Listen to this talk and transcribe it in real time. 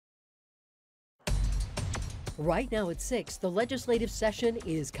Right now at 6, the legislative session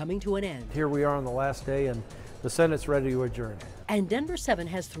is coming to an end. Here we are on the last day, and the Senate's ready to adjourn. And Denver 7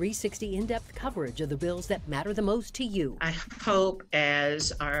 has 360 in-depth coverage of the bills that matter the most to you. I hope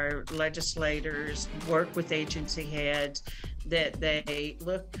as our legislators work with agency heads that they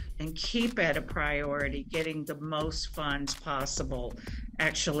look and keep at a priority getting the most funds possible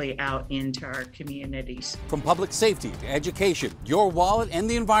actually out into our communities. From public safety to education, your wallet, and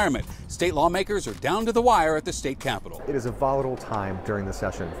the environment, state lawmakers are down to the wire at the state capitol. It is a volatile time during the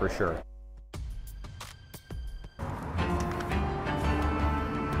session for sure.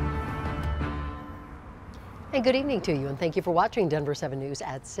 And good evening to you, and thank you for watching Denver 7 News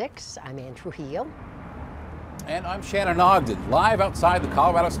at 6. I'm Ann Trujillo. And I'm Shannon Ogden, live outside the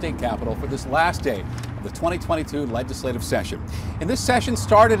Colorado State Capitol for this last day of the 2022 legislative session. And this session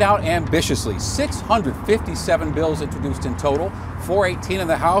started out ambitiously. 657 bills introduced in total, 418 in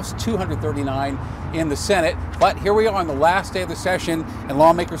the House, 239 in the Senate. But here we are on the last day of the session, and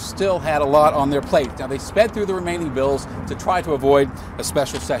lawmakers still had a lot on their plate. Now, they sped through the remaining bills to try to avoid a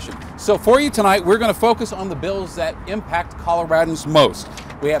special session. So for you tonight, we're going to focus on the bills that impact Coloradans most.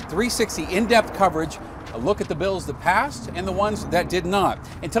 We have 360 in-depth coverage, a look at the bills that passed and the ones that did not.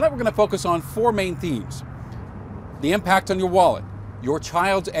 And tonight we're going to focus on four main themes: the impact on your wallet, your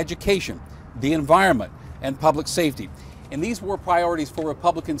child's education, the environment, and public safety. And these were priorities for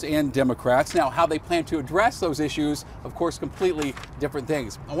Republicans and Democrats. Now, how they plan to address those issues, of course, completely different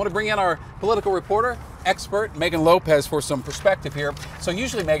things. I want to bring in our political reporter, expert, Megan Lopez, for some perspective here. So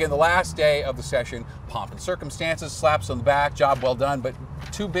usually, Megan, the last day of the session, pomp and circumstances, slaps on the back, job well done, but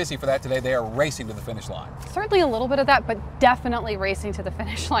too busy for that today. They are racing to the finish line. Certainly a little bit of that, but definitely racing to the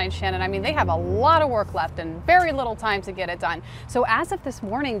finish line, Shannon. I mean, they have a lot of work left and very little time to get it done. So as of this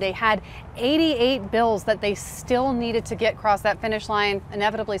morning, they had 88 bills that they still needed to get across that finish line.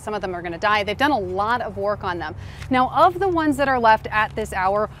 Inevitably, some of them are going to die. They've done a lot of work on them. Now, of the ones that are left at this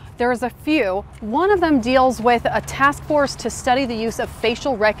hour, there's a few. One of them deals with a task force to study the use of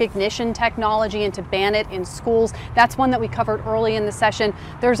facial recognition technology and to ban it in schools. That's one that we covered early in the session.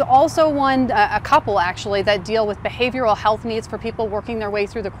 There's also one, a couple actually, that deal with behavioral health needs for people working their way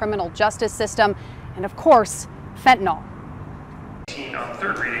through the criminal justice system. And of course, fentanyl. On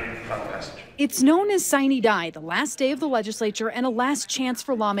third reading on the passage. It's known as Sine Die, the last day of the legislature and a last chance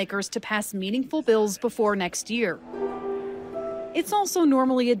for lawmakers to pass meaningful bills before next year. It's also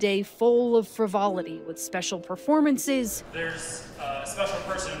normally a day full of frivolity with special performances. There's a special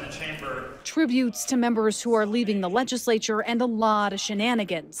person in the chamber. Tributes to members who are leaving the legislature and a lot of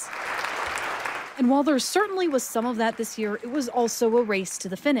shenanigans. And while there certainly was some of that this year, it was also a race to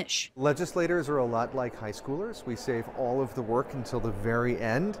the finish. Legislators are a lot like high schoolers. We save all of the work until the very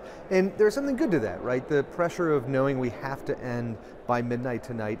end. And there's something good to that, right? The pressure of knowing we have to end by midnight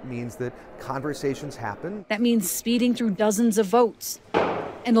tonight means that conversations happen. That means speeding through dozens of votes.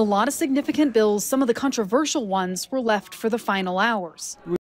 And a lot of significant bills, some of the controversial ones, were left for the final hours.